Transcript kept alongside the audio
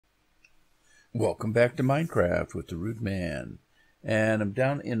Welcome back to Minecraft with the Rude Man. And I'm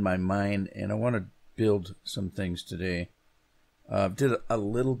down in my mine and I want to build some things today. Did a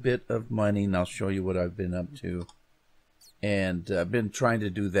little bit of mining. I'll show you what I've been up to. And I've been trying to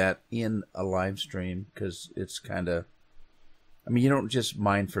do that in a live stream because it's kind of, I mean, you don't just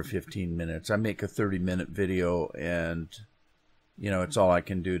mine for 15 minutes. I make a 30-minute video and, you know, it's all I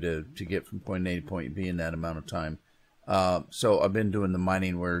can do to get from point A to point B in that amount of time. So I've been doing the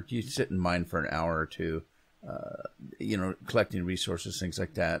mining where you sit and mine for an hour or two, you know, collecting resources, things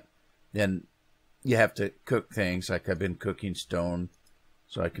like that. Then you have to cook things, like I've been cooking stone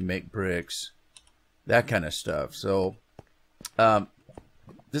so I can make bricks, that kind of stuff. So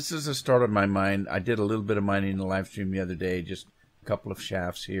this is the start of my mine. I did a little bit of mining in the live stream the other day, just a couple of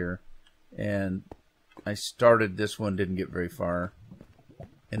shafts here. And I started this one, didn't get very far.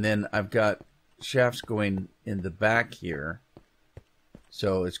 And then I've got shafts going in the back here,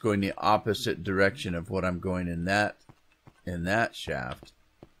 so it's going the opposite direction of what I'm going in that shaft.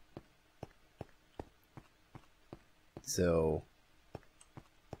 So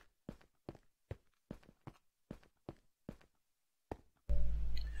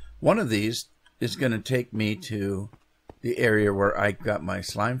one of these is going to take me to the area where I got my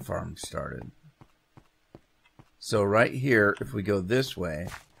slime farm started. So right here, if we go this way,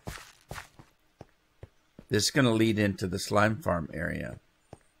 this is going to lead into the slime farm area.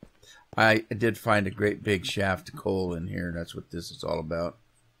 I did find a great big shaft of coal in here. That's what this is all about.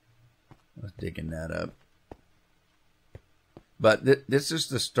 I was digging that up. But this is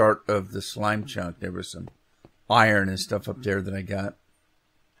the start of the slime chunk. There was some iron and stuff up there that I got.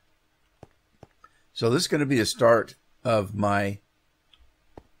 So this is going to be the start of my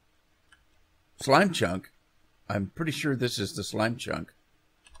slime chunk. I'm pretty sure this is the slime chunk.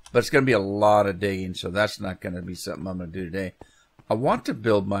 But it's going to be a lot of digging, so that's not going to be something I'm going to do today. I want to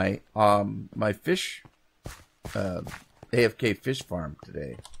build my my fish, AFK fish farm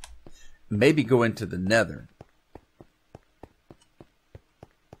today. Maybe go into the nether.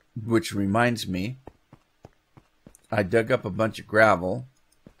 Which reminds me, I dug up a bunch of gravel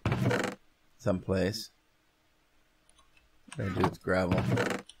someplace. What did I do with gravel?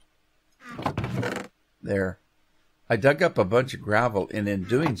 There. I dug up a bunch of gravel, and in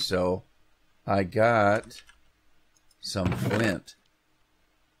doing so, I got some flint,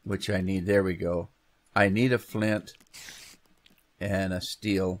 which I need. There we go. I need a flint and a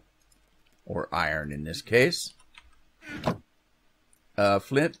steel, or iron in this case.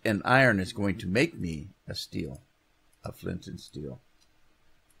 Flint and iron is going to make me a steel, a flint and steel.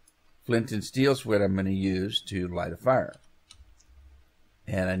 Flint and steel is what I'm going to use to light a fire.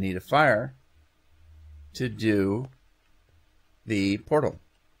 And I need a fire to do the portal.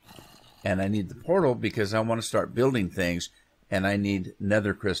 And I need the portal because I want to start building things, and I need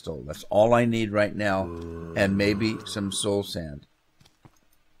nether crystal. That's all I need right now, and maybe some soul sand.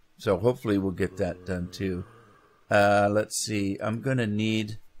 So hopefully we'll get that done too. Let's see. I'm going to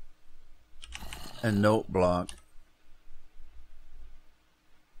need a note block.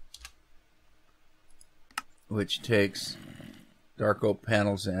 Which takes dark oak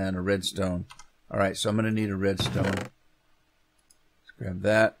panels and a redstone. Alright, so I'm going to need a redstone. Grab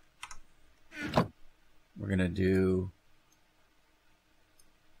that. We're going to do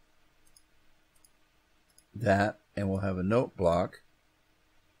that, and we'll have a note block.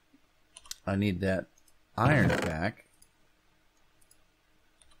 I need that iron back.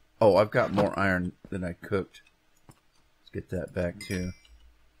 Oh, I've got more iron than I cooked. Let's get that back too.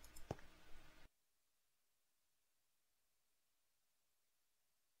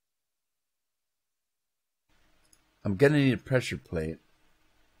 I'm going to need a pressure plate.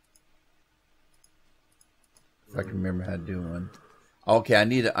 If I can remember how to do one. Okay, I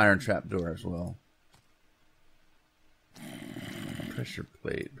need an iron trapdoor as well. Pressure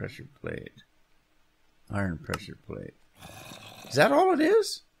plate, iron pressure plate. Is that all it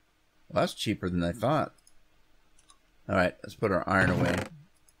is? Well, that's cheaper than I thought. Alright, let's put our iron away.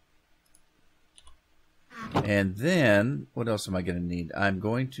 And then, what else am I going to need? I'm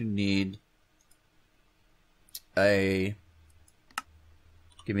going to need give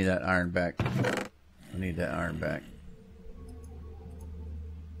me that iron back. I need that iron back.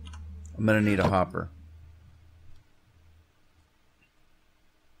 I'm going to need a hopper.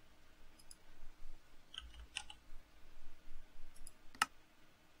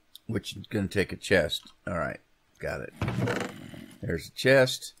 Which is going to take a chest. Alright, got it. There's a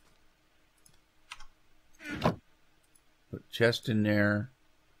chest. Put chest in there.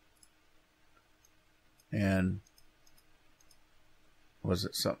 And was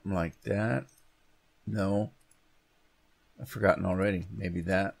it something like that? No. I've forgotten already. Maybe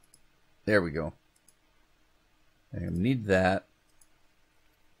that. There we go. I need that.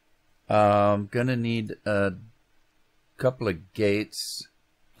 I'm gonna need a couple of gates.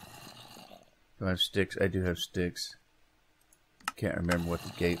 Do I have sticks? I do have sticks. Can't remember what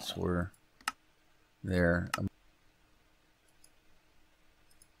the gates were. There.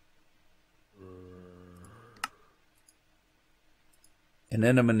 And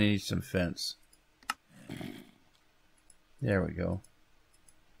then I'm gonna need some fence. There we go.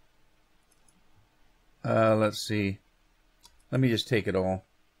 Let's see. Let me just take it all.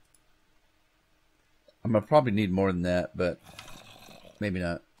 I'm gonna probably need more than that, but maybe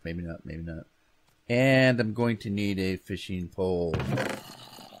not. Maybe not. Maybe not. And I'm going to need a fishing pole.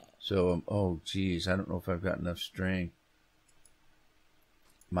 So, oh geez, I don't know if I've got enough string.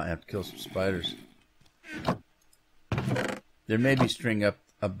 Might have to kill some spiders. There may be string up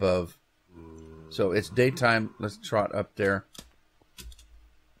above. So it's daytime. Let's trot up there.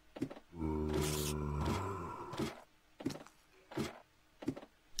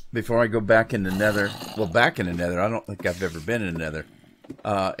 Before I go back in the nether. Well, back in the nether. I don't think I've ever been in the nether.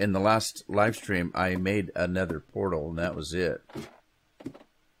 In the last live stream, I made a nether portal, and that was it.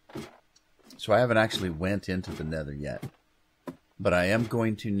 So I haven't actually went into the nether yet. But I am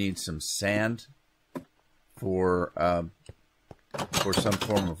going to need some sand for some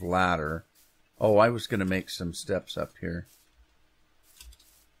form of ladder. Oh, I was going to make some steps up here.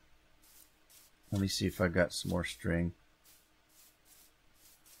 Let me see if I got some more string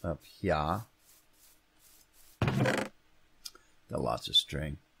up here. Got lots of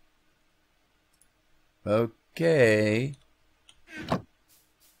string. Okay.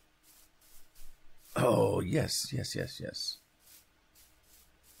 Oh, yes, yes, yes, yes.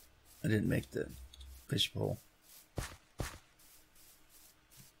 I didn't make the fish pole.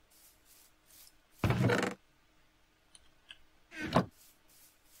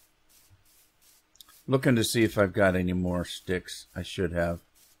 Looking to see if I've got any more sticks. I should have.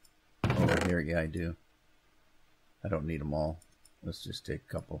 Over here, yeah, I do. I don't need them all. Let's just take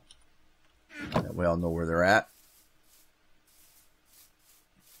a couple. That way I'll know where they're at.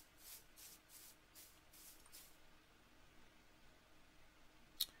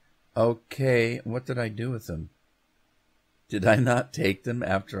 Okay, what did I do with them? Did I not take them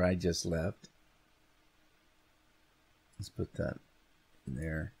after I just left? Let's put that in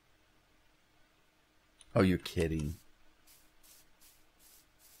there. Oh, you're kidding.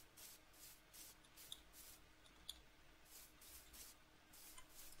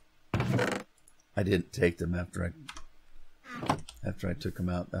 I didn't take them after I took them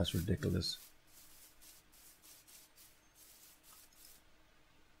out. That's ridiculous.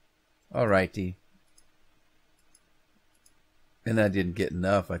 Alrighty. And I didn't get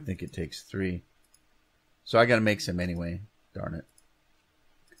enough. I think it takes 3. So I gotta make some anyway. Darn it.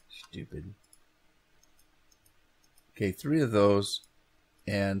 Stupid. Okay, 3 of those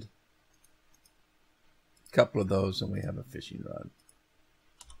and a couple of those, and we have a fishing rod.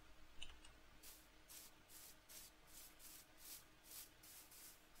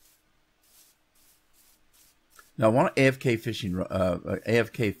 Now I want an AFK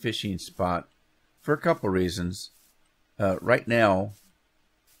fishing spot for a couple reasons. Right now,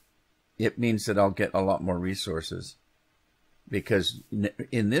 it means that I'll get a lot more resources because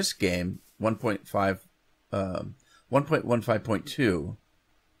in this game, 1.15.2,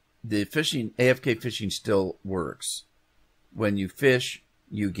 the AFK fishing still works. When you fish,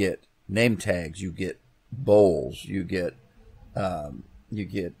 you get name tags, you get bowls, you get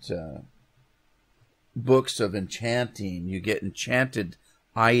books of enchanting, you get enchanted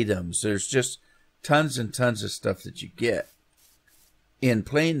items. There's just tons and tons of stuff that you get. In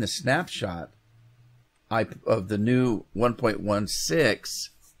playing the snapshot of the new 1.16,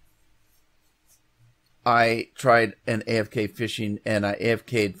 I tried an AFK fishing, and I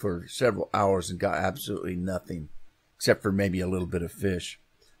AFK'd for several hours and got absolutely nothing, except for maybe a little bit of fish.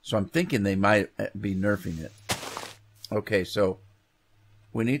 So I'm thinking they might be nerfing it. Okay, so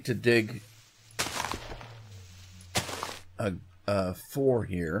we need to dig a 4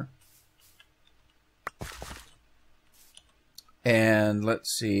 here. And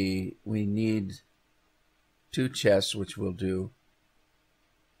let's see, we need 2 chests, which we'll do.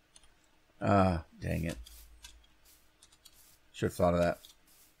 Ah, dang it. Should have thought of that.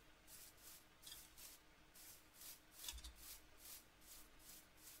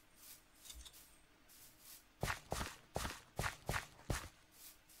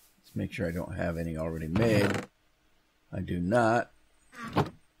 Let's make sure I don't have any already made. I do not.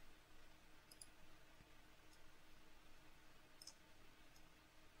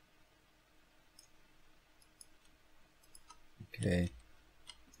 Okay.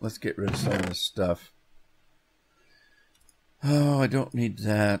 let's get rid of some of this stuff. Oh, I don't need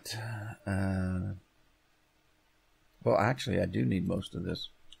that. Well, actually, I do need most of this.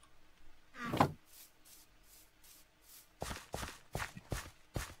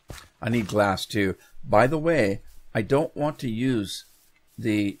 I need glass too. By the way, I don't want to use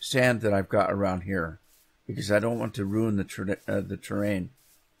the sand that I've got around here because I don't want to ruin the terrain.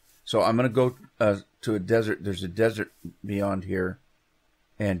 So I'm going to go to a desert. There's a desert beyond here,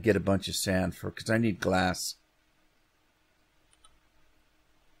 and get a bunch of sand because I need glass.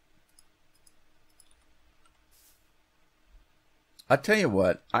 I'll tell you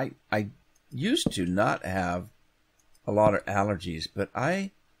what, I used to not have a lot of allergies, but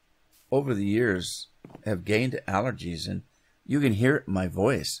I, over the years, have gained allergies, and you can hear it in my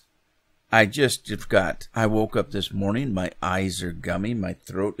voice. I woke up this morning, my eyes are gummy, my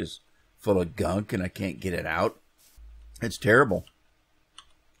throat is full of gunk, and I can't get it out. It's terrible.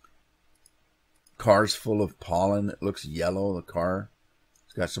 Car's full of pollen. It looks yellow, the car.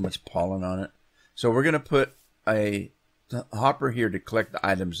 It's got so much pollen on it. So we're going to put a hopper here to collect the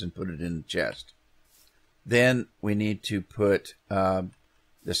items and put it in the chest. Then we need to put,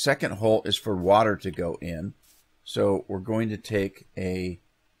 the second hole is for water to go in. So we're going to take a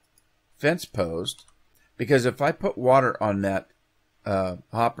fence post, because if I put water on that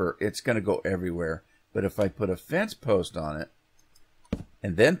hopper, it's going to go everywhere. But if I put a fence post on it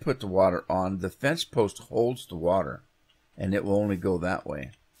and then put the water on, the fence post holds the water and it will only go that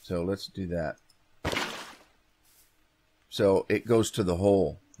way. So let's do that. So it goes to the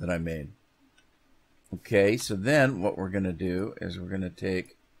hole that I made. Okay, so then what we're going to do is we're going to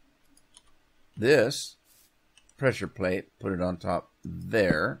take this pressure plate, put it on top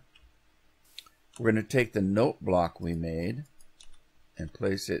there. We're going to take the note block we made and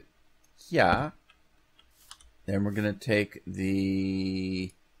place it here. Then we're going to take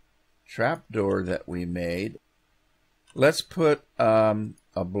the trapdoor that we made. Let's put a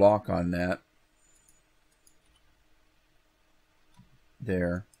block on that.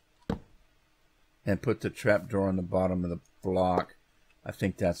 There. And put the trapdoor on the bottom of the block. I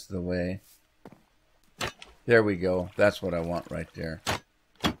think that's the way. There we go. That's what I want right there.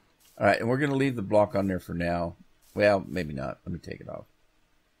 Alright, and we're going to leave the block on there for now. Well, maybe not. Let me take it off.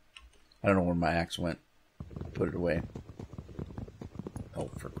 I don't know where my axe went. Put it away. Oh,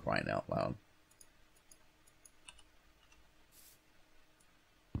 for crying out loud.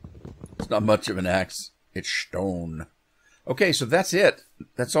 It's not much of an axe. It's stone. Okay, so that's it.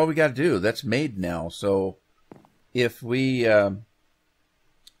 That's all we got to do. That's made now. So if we,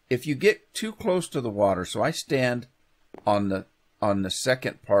 if you get too close to the water, so I stand on the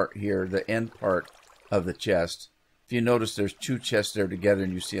second part here, the end part of the chest. If you notice, there's two chests there together,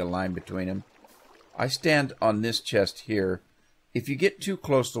 and you see a line between them. I stand on this chest here. If you get too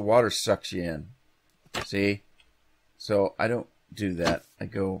close, the water sucks you in. See? So I don't do that. I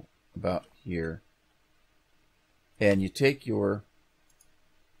go about here. And you take your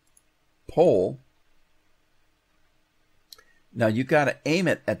pole. Now you got to aim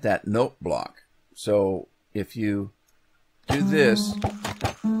it at that note block. So if you do this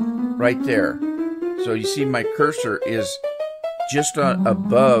right there. So you see my cursor is just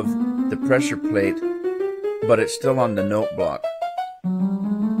above the pressure plate, but it's still on the note block.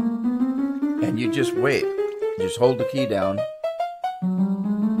 And you just wait. You just hold the key down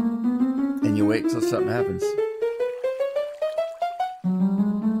and you wait till something happens.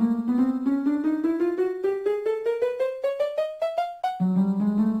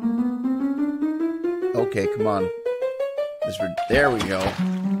 Okay, come on. There we go.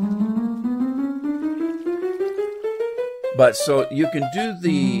 But so you can do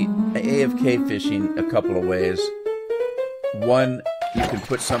the AFK fishing a couple of ways. One, you can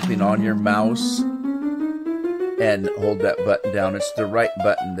put something on your mouse and hold that button down. It's the right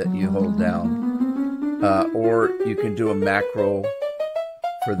button that you hold down. Or you can do a macro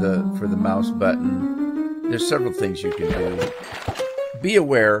for the mouse button. There's several things you can do. Be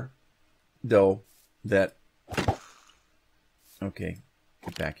aware, though, that... Okay,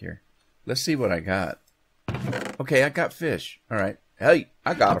 get back here. Let's see what I got. Okay, I got fish. All right. Hey,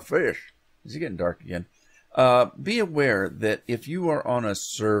 I got a fish. Is it getting dark again? Be aware that if you are on a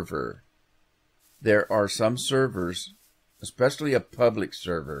server, there are some servers, especially a public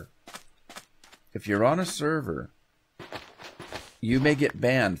server. If you're on a server, you may get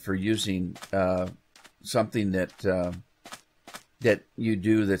banned for using something that that you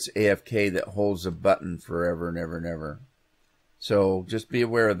do that's AFK that holds a button forever and ever and ever. So just be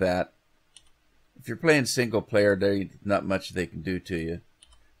aware of that. If you're playing single player, there's not much they can do to you.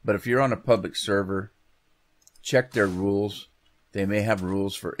 But if you're on a public server, check their rules. They may have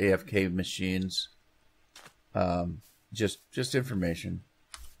rules for AFK machines. Just information.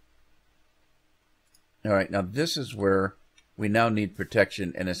 All right, now this is where we now need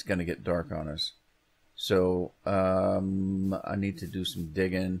protection, and it's going to get dark on us. So I need to do some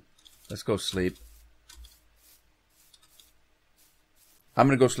digging. Let's go sleep. I'm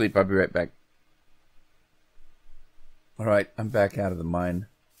going to go sleep. I'll be right back. All right, I'm back out of the mine.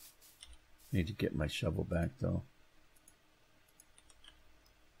 Need to get my shovel back, though.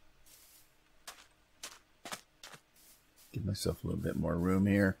 Give myself a little bit more room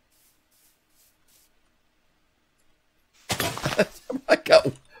here. I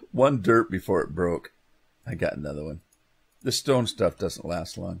got one dirt before it broke. I got another one. The stone stuff doesn't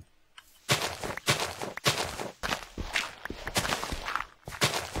last long.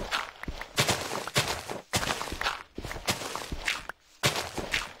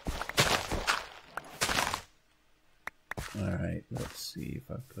 All right, let's see if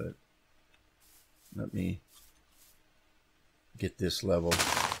I put... Let me get this level.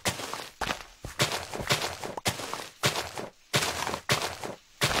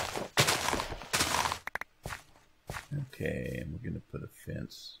 Okay, and we're going to put a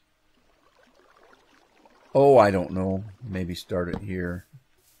fence. Oh, I don't know. Maybe start it here.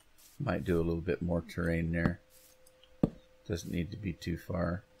 Might do a little bit more terrain there. Doesn't need to be too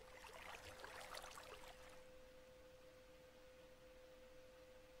far.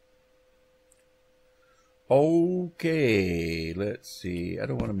 Okay, let's see. I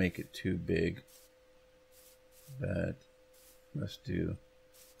don't want to make it too big, but let's do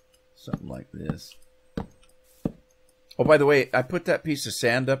something like this. Oh, by the way, I put that piece of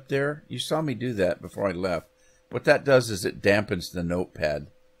sand up there. You saw me do that before I left. What that does is it dampens the notepad,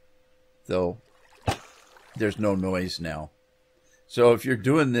 though there's no noise now. So if you're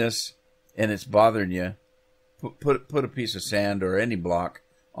doing this and it's bothering you, put a piece of sand or any block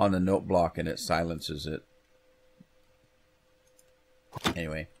on the note block and it silences it.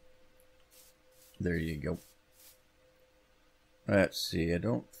 Anyway, there you go. Let's see. I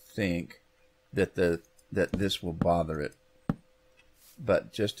don't think that that this will bother it,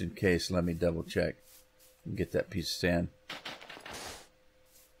 but just in case, let me double check and get that piece of sand.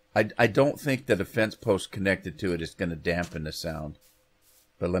 I don't think that a fence post connected to it is going to dampen the sound,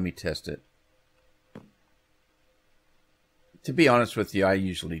 but let me test it. To be honest with you, I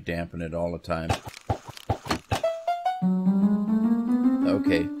usually dampen it all the time.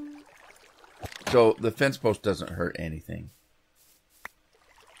 Okay. So the fence post doesn't hurt anything.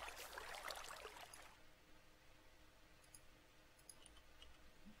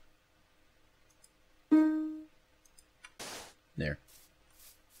 There.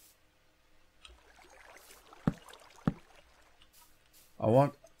 I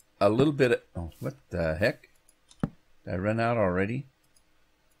want a little bit of... Oh, what the heck? Did I run out already?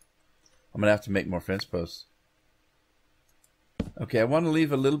 I'm going to have to make more fence posts. Okay, I want to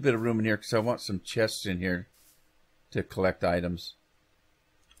leave a little bit of room in here because I want some chests in here to collect items.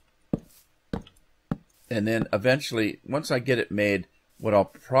 And then eventually, once I get it made, what I'll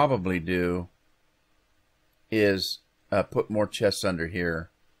probably do is put more chests under here.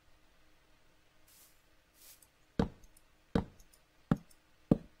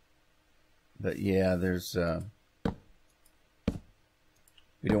 But yeah, there's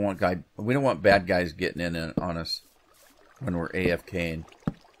we don't want bad guys getting in on us when we're AFKing.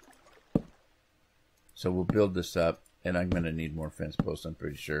 So we'll build this up, and I'm going to need more fence posts, I'm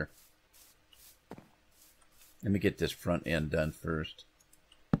pretty sure. Let me get this front end done first,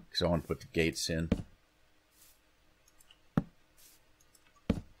 because I want to put the gates in.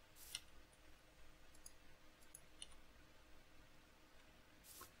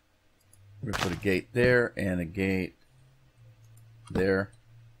 We're going to put a gate there and a gate there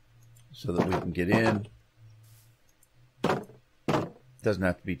so that we can get in. Doesn't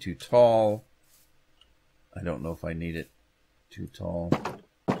have to be too tall. I don't know if I need it too tall,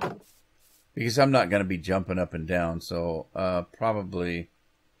 because I'm not going to be jumping up and down. So probably,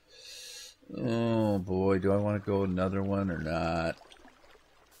 oh boy, do I want to go another one or not?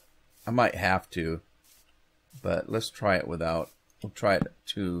 I might have to, but let's try it without. We'll try it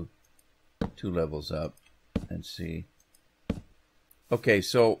two levels up and see. Okay,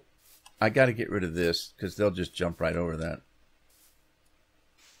 so I got to get rid of this because they'll just jump right over that.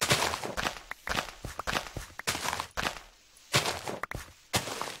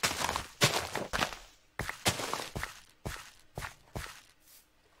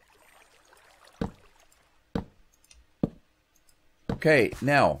 Okay,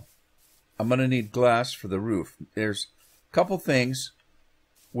 now I'm going to need glass for the roof. There's a couple things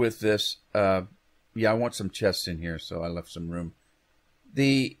with this. Yeah, I want some chests in here, so I left some room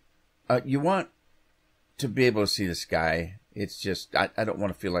You want to be able to see the sky. It's just I don't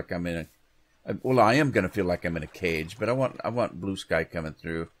want to feel like I'm in a. Well, I am going to feel like I'm in a cage, but I want blue sky coming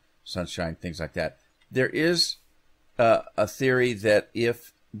through, sunshine, things like that. There is a theory that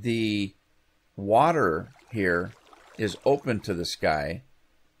if the water here is open to the sky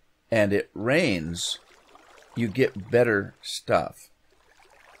and it rains, you get better stuff.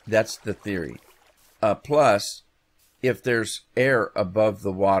 That's the theory. Plus, if there's air above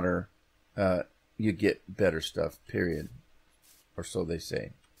the water, you get better stuff, period. Or so they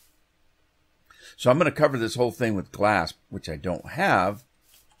say. So I'm going to cover this whole thing with glass, which I don't have.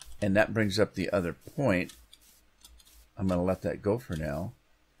 And that brings up the other point. I'm going to let that go for now.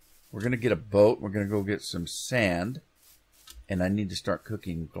 We're going to get a boat. We're going to go get some sand. And I need to start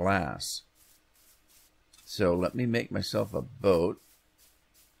cooking glass. So let me make myself a boat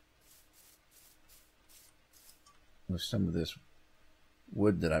with some of this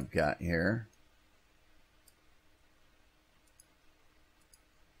wood that I've got here.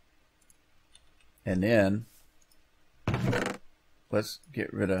 And then let's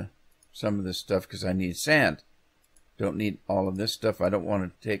get rid of some of this stuff because I need sand. Don't need all of this stuff. I don't want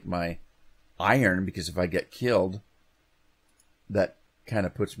to take my iron because if I get killed, that kind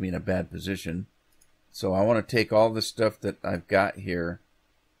of puts me in a bad position. So I want to take all the stuff that I've got here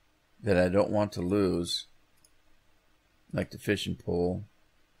that I don't want to lose, like the fishing pole.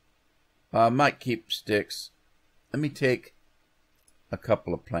 I might keep sticks. Let me take a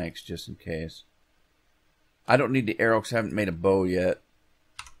couple of planks just in case. I don't need the arrow because I haven't made a bow yet.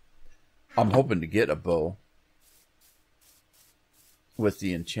 I'm hoping to get a bow with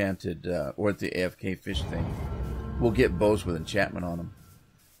the enchanted, or with the AFK fish thing. We'll get bows with enchantment on them.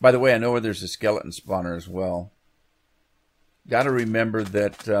 By the way, I know where there's a skeleton spawner as well. Got to remember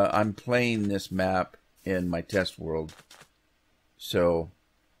that I'm playing this map in my test world. So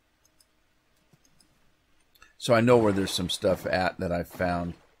I know where there's some stuff at that I've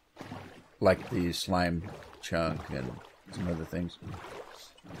found. Like the slime chunk and some other things.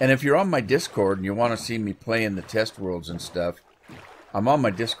 And if you're on my Discord and you want to see me play in the test worlds and stuff, I'm on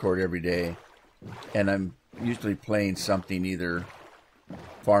my Discord every day. And I'm usually playing something either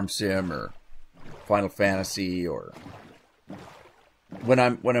Farm Sim or Final Fantasy, or when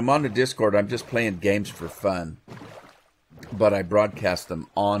I'm on the Discord, I'm just playing games for fun. But I broadcast them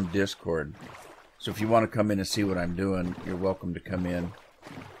on Discord. So if you want to come in and see what I'm doing, you're welcome to come in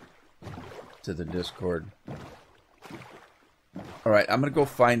to the Discord. Alright, I'm going to go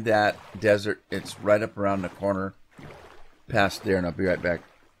find that desert. It's right up around the corner past there, and I'll be right back.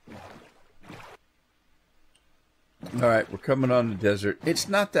 Alright, we're coming on the desert. It's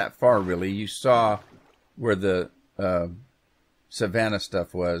not that far, really. You saw where the savanna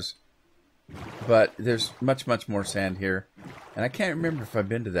stuff was. But there's much, much more sand here. And I can't remember if I've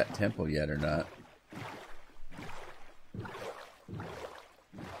been to that temple yet or not.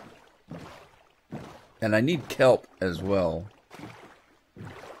 And I need kelp as well.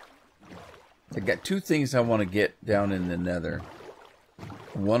 I got two things I want to get down in the nether.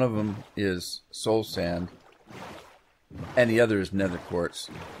 One of them is soul sand. And the other is nether quartz.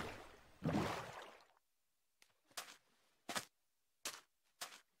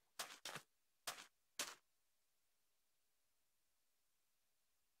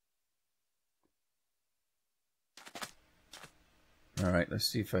 Alright, let's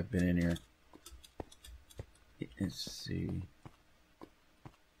see if I've been in here. Let's see.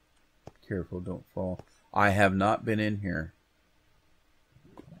 Careful, don't fall. I have not been in here.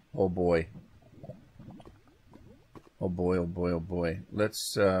 Oh boy. Oh boy, oh boy, oh boy.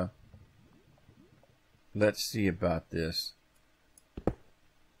 Let's see about this.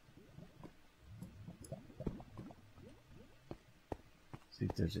 See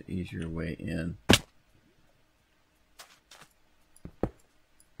if there's an easier way in.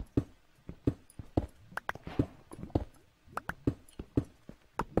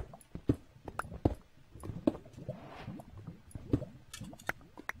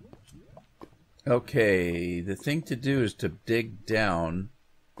 Okay, the thing to do is to dig down.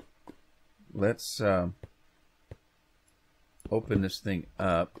 Let's open this thing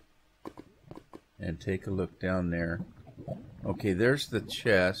up and take a look down there. Okay, there's the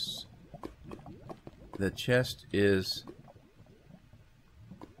chest. The chest is...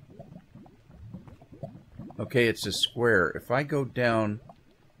 Okay, it's a square. If I go down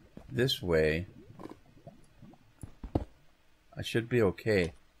this way, I should be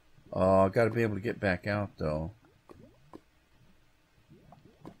okay. Oh, I gotta be able to get back out, though.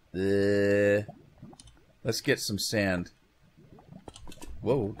 Let's get some sand.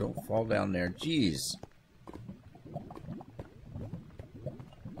 Whoa, don't fall down there. Jeez.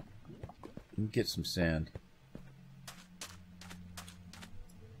 Get some sand.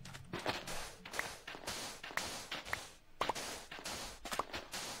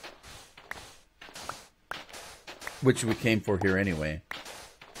 Which we came for here anyway.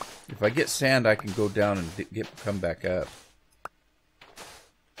 If I get sand, I can go down and come back up.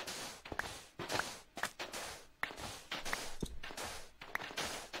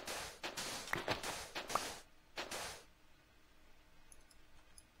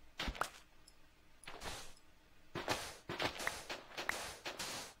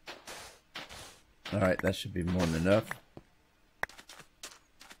 Alright, that should be more than enough.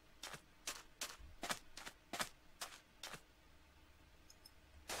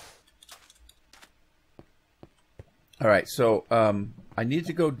 Alright, so I need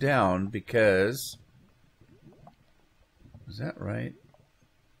to go down because... Was that right?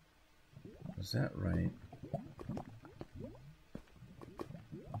 Was that right?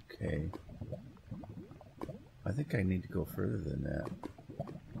 Okay. I think I need to go further than that.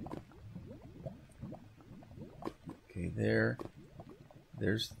 Okay,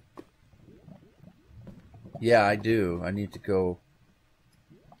 there's... Yeah, I do. I need to go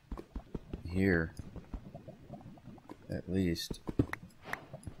here. At least.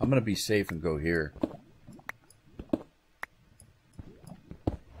 I'm going to be safe and go here.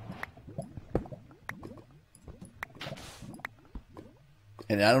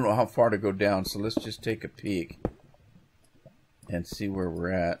 And I don't know how far to go down, so let's just take a peek and see where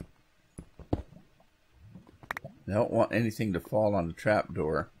we're at. I don't want anything to fall on the trap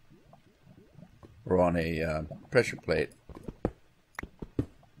door or on a pressure plate.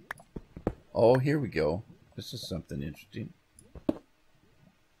 Oh, here we go. This is something interesting.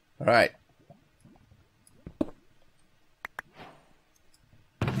 All right.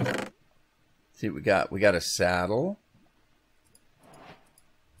 See what we got. We got a saddle.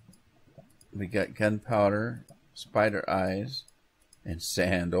 We got gunpowder, spider eyes, and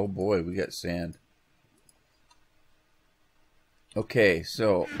sand. Oh boy, we got sand. Okay,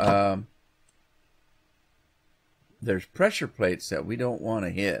 so there's pressure plates that we don't want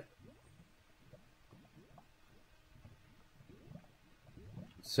to hit.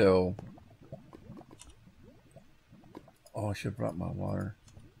 So, oh, I should have brought my water.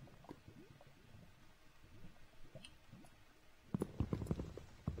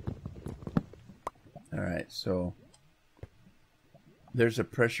 Alright, so there's a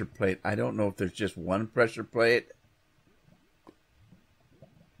pressure plate. I don't know if there's just one pressure plate.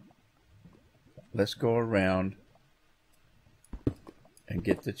 Let's go around and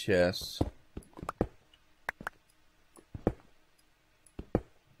get the chests.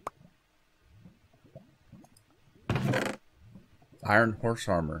 Iron horse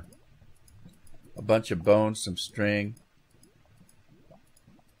armor. A bunch of bones, some string.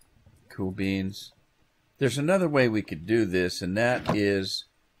 Cool beans. There's another way we could do this, and that is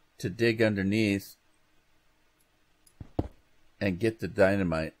to dig underneath and get the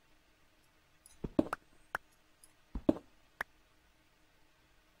dynamite.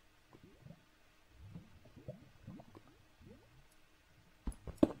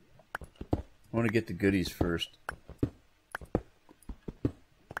 I want to get the goodies first.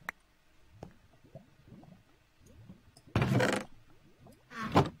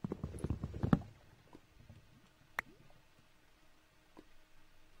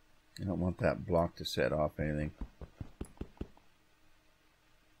 I don't want that block to set off anything.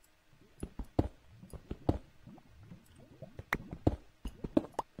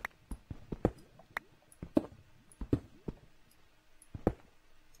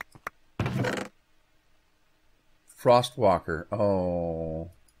 Frostwalker.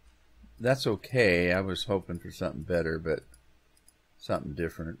 Oh, that's okay. I was hoping for something better, but something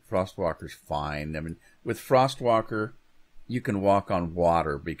different. Frostwalker's fine. I mean, with Frostwalker, you can walk on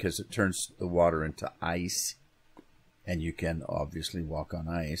water because it turns the water into ice, and you can obviously walk on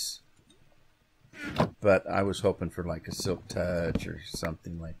ice. But I was hoping for like a silk touch or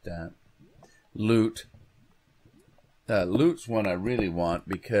something like that. Loot. Loot's one I really want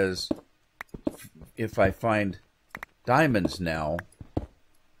because if I find diamonds now,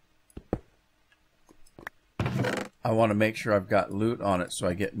 I want to make sure I've got loot on it so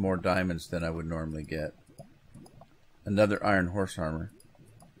I get more diamonds than I would normally get. Another iron horse armor.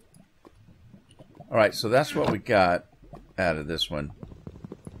 Alright, so that's what we got out of this one.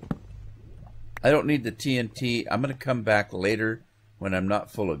 I don't need the TNT. I'm going to come back later when I'm not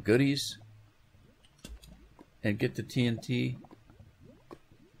full of goodies and get the TNT.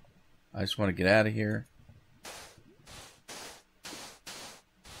 I just want to get out of here.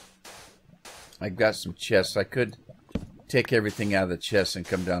 I've got some chests. I could take everything out of the chest and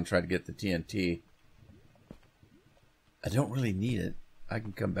come down and try to get the TNT. I don't really need it. I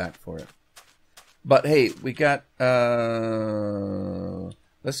can come back for it. But hey, we got...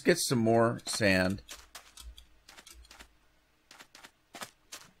 let's get some more sand.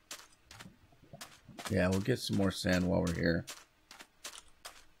 Yeah, we'll get some more sand while we're here.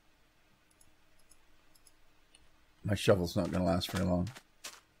 My shovel's not going to last very long.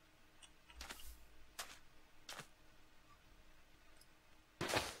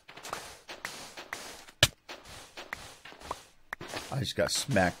 I just got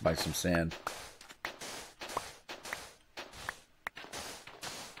smacked by some sand.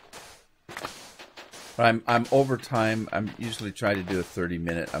 But I'm over time. I'm usually trying to do a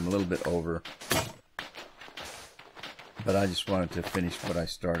 30-minute. I'm a little bit over. But I just wanted to finish what I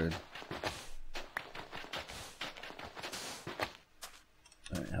started.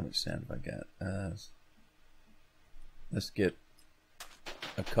 All right, how much sand have I got? Let's get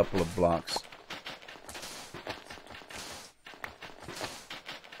a couple of blocks.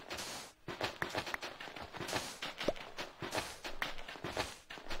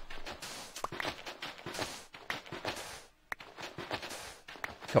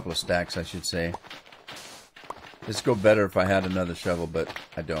 Couple of stacks, I should say. This would go better if I had another shovel, but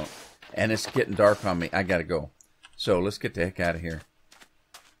I don't. And it's getting dark on me. I gotta go. So let's get the heck out of here.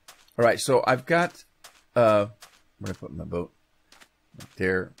 Alright, so I've got where'd I put my boat? Right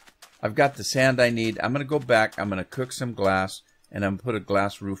there. I've got the sand I need. I'm gonna go back, I'm gonna cook some glass, and I'm gonna put a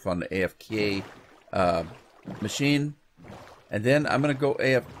glass roof on the AFK machine. And then I'm gonna go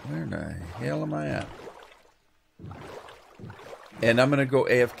where the hell am I at? And I'm going to go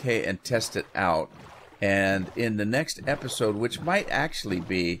AFK and test it out. And in the next episode, which might actually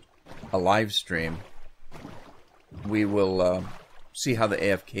be a live stream, we will see how the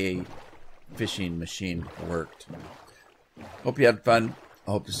AFK fishing machine worked. Hope you had fun.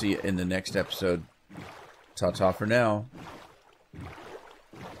 I hope to see you in the next episode. Ta-ta for now.